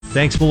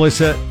Thanks,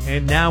 Melissa.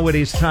 And now it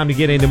is time to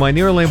get into my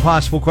nearly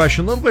impossible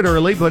question. A little bit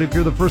early, but if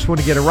you're the first one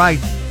to get it right,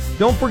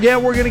 don't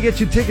forget we're going to get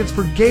you tickets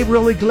for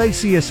Gabriel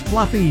Iglesias,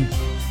 Fluffy.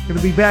 Going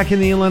to be back in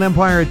the Inland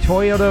Empire at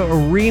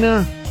Toyota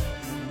Arena.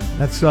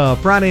 That's a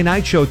Friday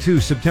night show,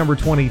 too, September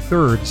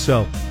 23rd.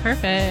 So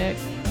perfect.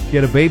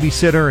 Get a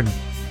babysitter and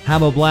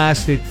have a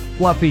blast at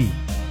Fluffy.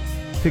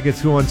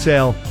 Tickets go on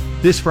sale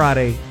this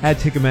Friday at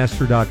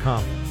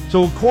Ticketmaster.com.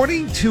 So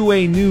according to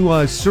a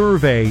new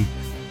survey,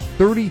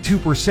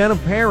 32%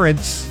 of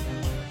parents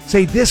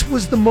say this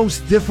was the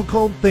most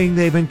difficult thing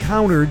they've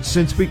encountered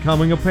since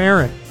becoming a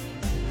parent.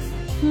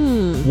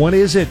 What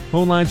is it?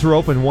 Phone lines are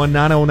open,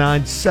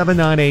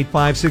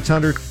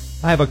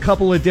 1-909-798-5600. I have a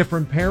couple of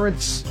different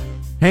parents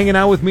hanging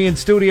out with me in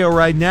studio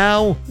right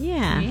now.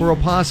 Yeah. For a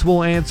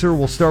possible answer,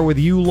 we'll start with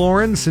you,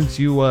 Lauren, since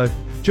you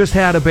just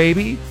had a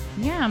baby.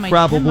 Yeah, my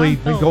probably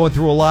been going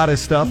through a lot of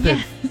stuff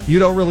that you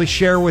don't really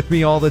share with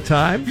me all the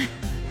time.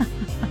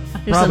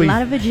 There's a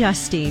lot of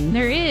adjusting.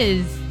 There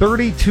is.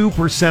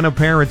 32% of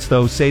parents,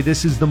 though, say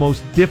this is the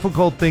most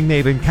difficult thing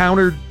they've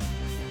encountered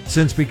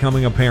since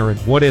becoming a parent.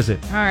 What is it?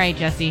 All right,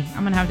 Jesse,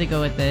 I'm going to have to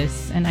go with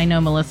this, and I know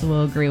Melissa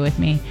will agree with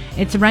me.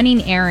 It's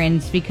running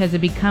errands because it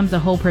becomes a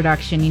whole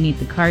production. You need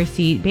the car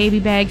seat, baby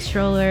bag,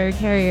 stroller,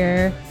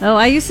 carrier. Oh,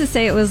 I used to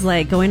say it was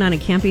like going on a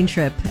camping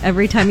trip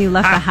every time you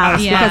left the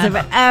house because of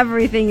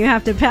everything you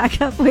have to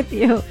pack up with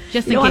you.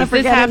 Just you in case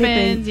this happens,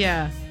 anything.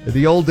 yeah. In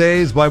the old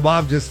days, my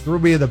mom just threw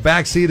me in the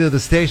back seat of the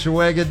station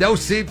wagon. No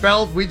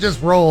seatbelt, we just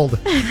rolled.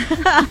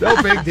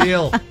 No big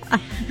deal.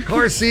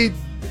 Car seat.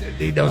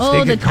 No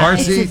stinking car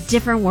seat. It's a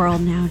different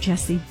world now,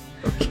 Jesse.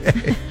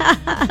 Okay.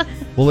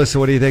 Melissa,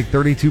 what do you think?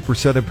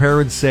 32% of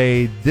parents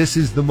say this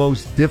is the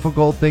most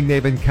difficult thing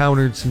they've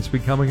encountered since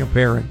becoming a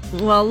parent.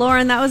 Well,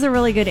 Lauren, that was a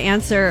really good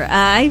answer.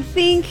 I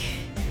think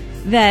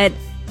that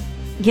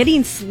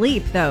getting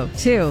sleep, though,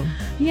 too.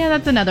 Yeah,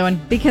 that's another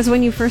one. Because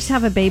when you first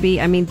have a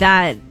baby, I mean,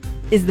 that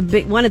is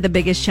one of the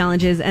biggest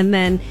challenges. And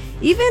then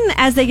even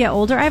as they get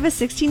older, I have a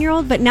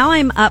 16-year-old, but now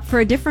I'm up for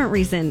a different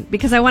reason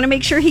because I want to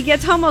make sure he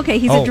gets home okay.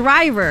 He's a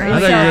driver. I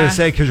thought you were going to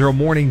say because you're a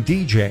morning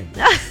DJ.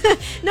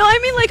 No, I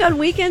mean like on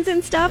weekends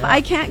and stuff.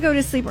 I can't go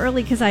to sleep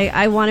early because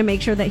I want to make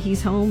sure that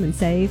he's home and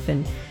safe.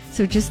 And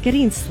so just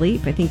getting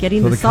sleep, I think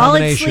getting the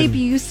solid sleep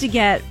you used to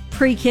get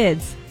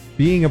pre-kids.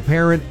 Being a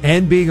parent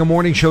and being a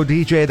morning show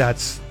DJ,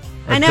 that's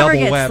a I never double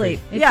get whammy.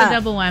 sleep. It's a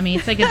double whammy.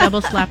 It's like a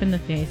double slap in the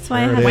face. That's why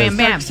I have wham,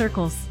 bam.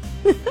 circles.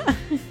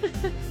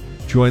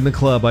 Join the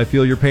club. I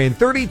feel your pain.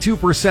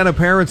 32% of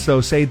parents, though,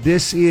 say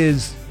this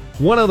is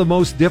one of the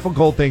most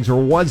difficult things or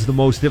was the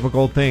most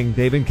difficult thing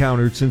they've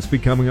encountered since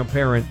becoming a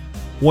parent.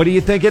 What do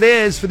you think it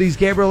is for these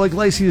Gabriel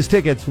Iglesias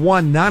tickets?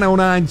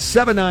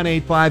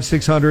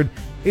 1-909-798-5600.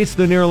 It's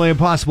the nearly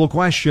impossible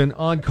question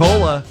on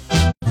Cola.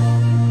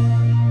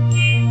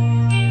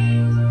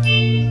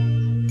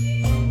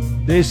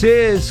 This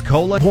is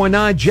Cola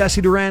 0.9,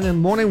 Jesse Duran in the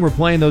morning. We're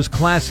playing those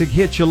classic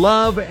hits you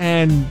love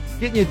and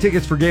getting you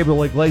tickets for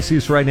Gabriel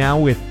Iglesias right now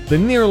with the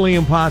nearly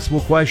impossible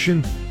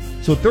question.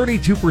 So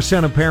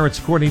 32% of parents,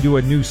 according to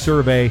a new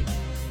survey,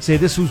 say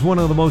this was one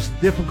of the most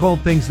difficult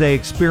things they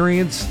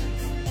experienced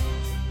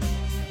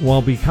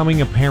while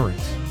becoming a parent.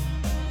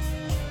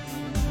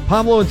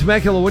 Pablo in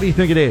Temecula, what do you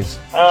think it is?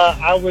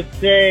 I would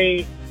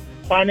say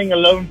finding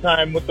alone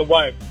time with the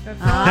wife.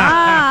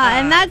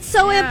 And that's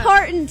so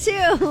important,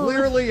 too.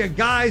 Clearly a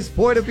guy's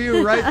point of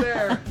view right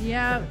there.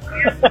 Yeah.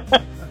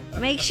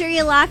 Make sure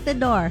you lock the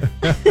door.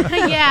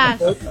 Yes.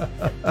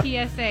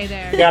 PSA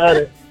there. Got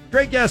it.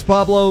 Great guess,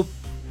 Pablo,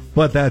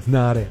 but that's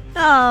not it.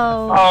 Oh.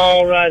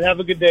 All right.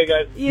 Have a good day,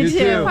 guys. You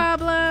too.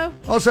 Pablo.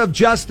 Also have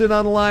Justin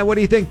on the line. What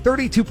do you think?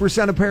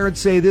 32% of parents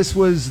say this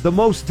was the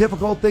most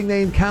difficult thing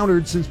they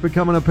encountered since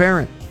becoming a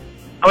parent.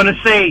 I'm going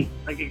to say,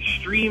 like,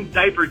 extreme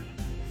diaper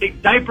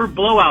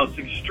blowouts,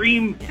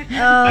 extreme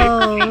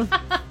Oh.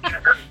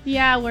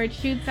 Yeah, where it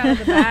shoots out of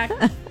the back,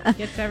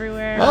 gets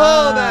everywhere.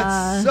 Oh,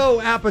 that's so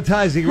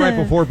appetizing right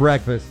before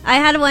breakfast. I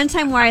had one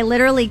time where I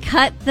literally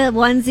cut the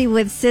onesie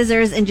with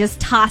scissors and just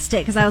tossed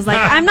it because I was like,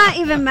 I'm not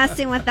even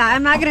messing with that.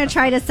 I'm not going to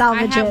try to I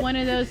salvage had it. one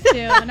of those too,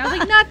 and I was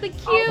like, not the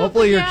cute.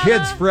 Hopefully your pajama.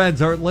 kids'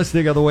 friends aren't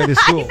listening on the way to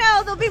school. I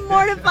know, they'll be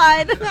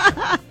mortified.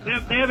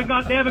 They haven't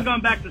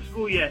gone back to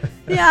school yet.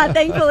 Yeah,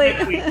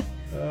 thankfully.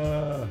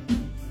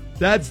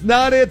 That's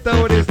not it,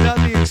 though. It is not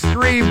the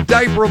extreme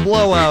diaper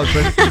blowout.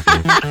 But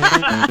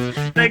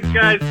Thanks,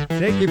 guys.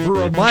 thank you for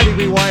reminding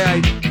me why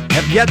I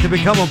have yet to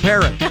become a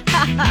parent.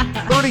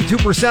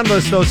 32% of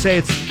us, though, say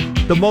it's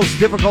the most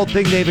difficult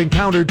thing they've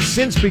encountered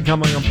since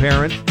becoming a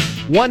parent.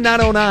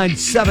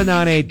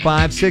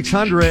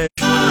 1-909-798-5600.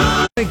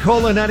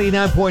 Cola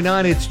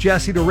 99.9, it's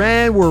Jesse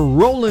Duran. We're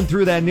rolling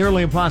through that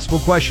nearly impossible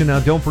question. Now,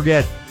 don't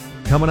forget,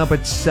 coming up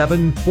at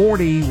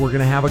 7:40, we're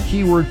going to have a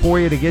keyword for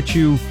you to get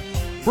you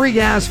free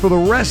gas for the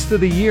rest of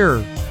the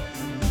year.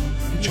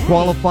 Get you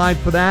qualified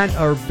for that.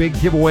 Our big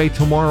giveaway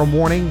tomorrow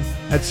morning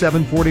at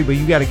 7:40, but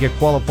you got to get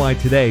qualified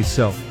today.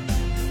 So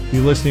be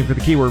listening for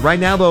the keyword. Right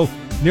now, though,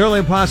 nearly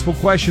impossible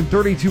question.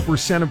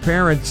 32% of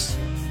parents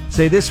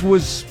say this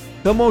was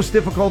the most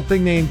difficult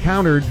thing they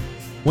encountered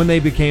when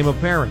they became a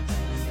parent.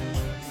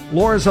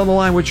 Laura's on the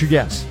line. What's your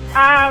guess?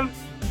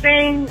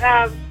 Saying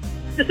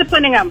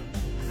disciplining them.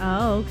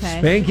 Oh, okay.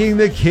 Spanking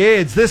the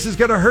kids. This is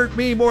going to hurt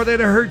me more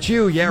than it hurts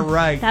you. Yeah,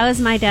 right. That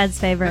was my dad's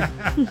favorite.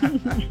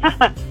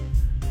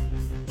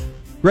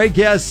 Great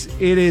guess.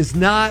 It is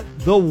not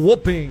the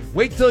whooping.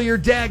 Wait till your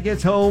dad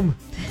gets home.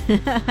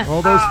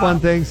 All those fun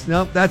things.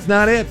 Nope, that's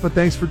not it, but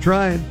thanks for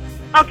trying.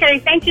 Okay,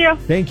 thank you.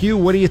 Thank you.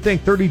 What do you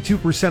think?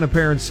 32% of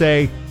parents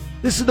say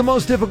this is the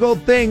most difficult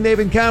thing they've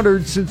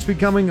encountered since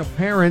becoming a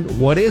parent.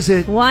 What is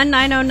it?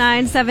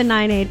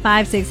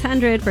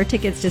 1-909-798-5600 for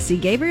tickets to see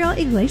Gabriel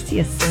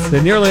Iglesias.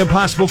 The nearly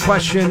impossible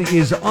question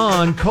is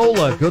on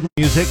Cola. Good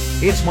music.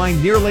 It's my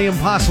nearly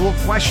impossible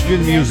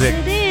question music.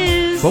 Yes, it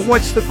is. But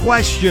what's the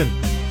question?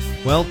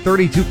 Well,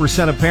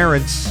 32% of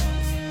parents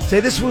say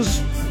this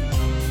was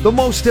the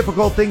most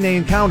difficult thing they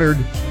encountered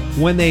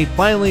when they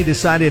finally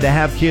decided to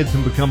have kids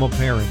and become a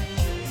parent.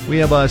 We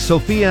have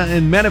Sophia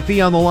and Menifee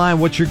on the line.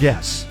 What's your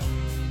guess?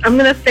 I'm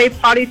going to say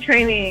potty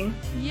training.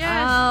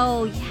 Yes.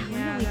 Oh, yeah.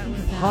 When do we think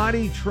of that?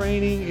 Potty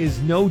training is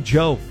no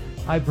joke.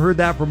 I've heard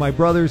that from my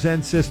brothers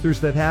and sisters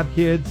that have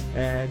kids,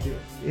 and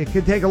it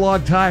can take a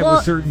long time Well,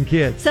 with certain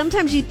kids.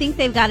 Sometimes you think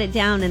they've got it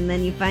down, and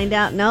then you find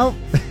out, nope.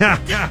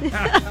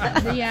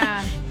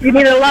 Yeah. You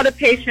need a lot of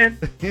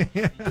patience.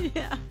 And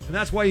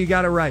that's why you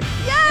got it right.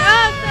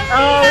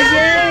 Oh,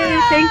 yay.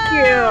 Thank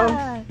you.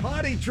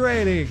 Potty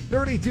training.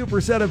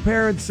 32% of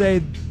parents say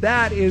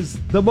that is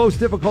the most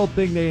difficult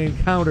thing they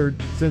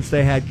encountered since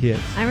they had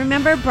kids. I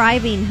remember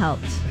bribing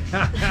helped.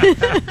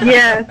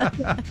 Yes.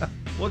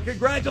 Well,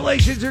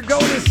 congratulations. You're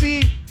going to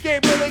see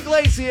Gabriel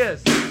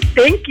Iglesias.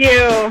 Thank you.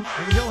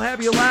 And he'll have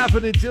you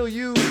laughing until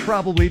you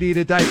probably need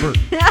a diaper.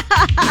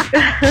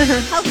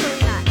 Hopefully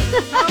not.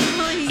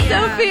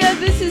 Sophia,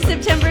 this is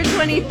September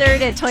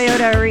 23rd at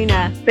Toyota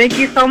Arena. Thank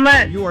you so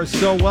much. You are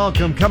so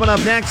welcome. Coming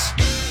up next,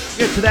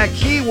 get to that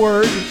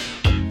keyword.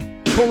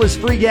 Cola's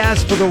free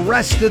gas for the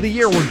rest of the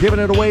year. We're giving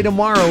it away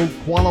tomorrow.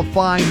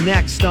 Qualify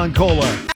next on Cola.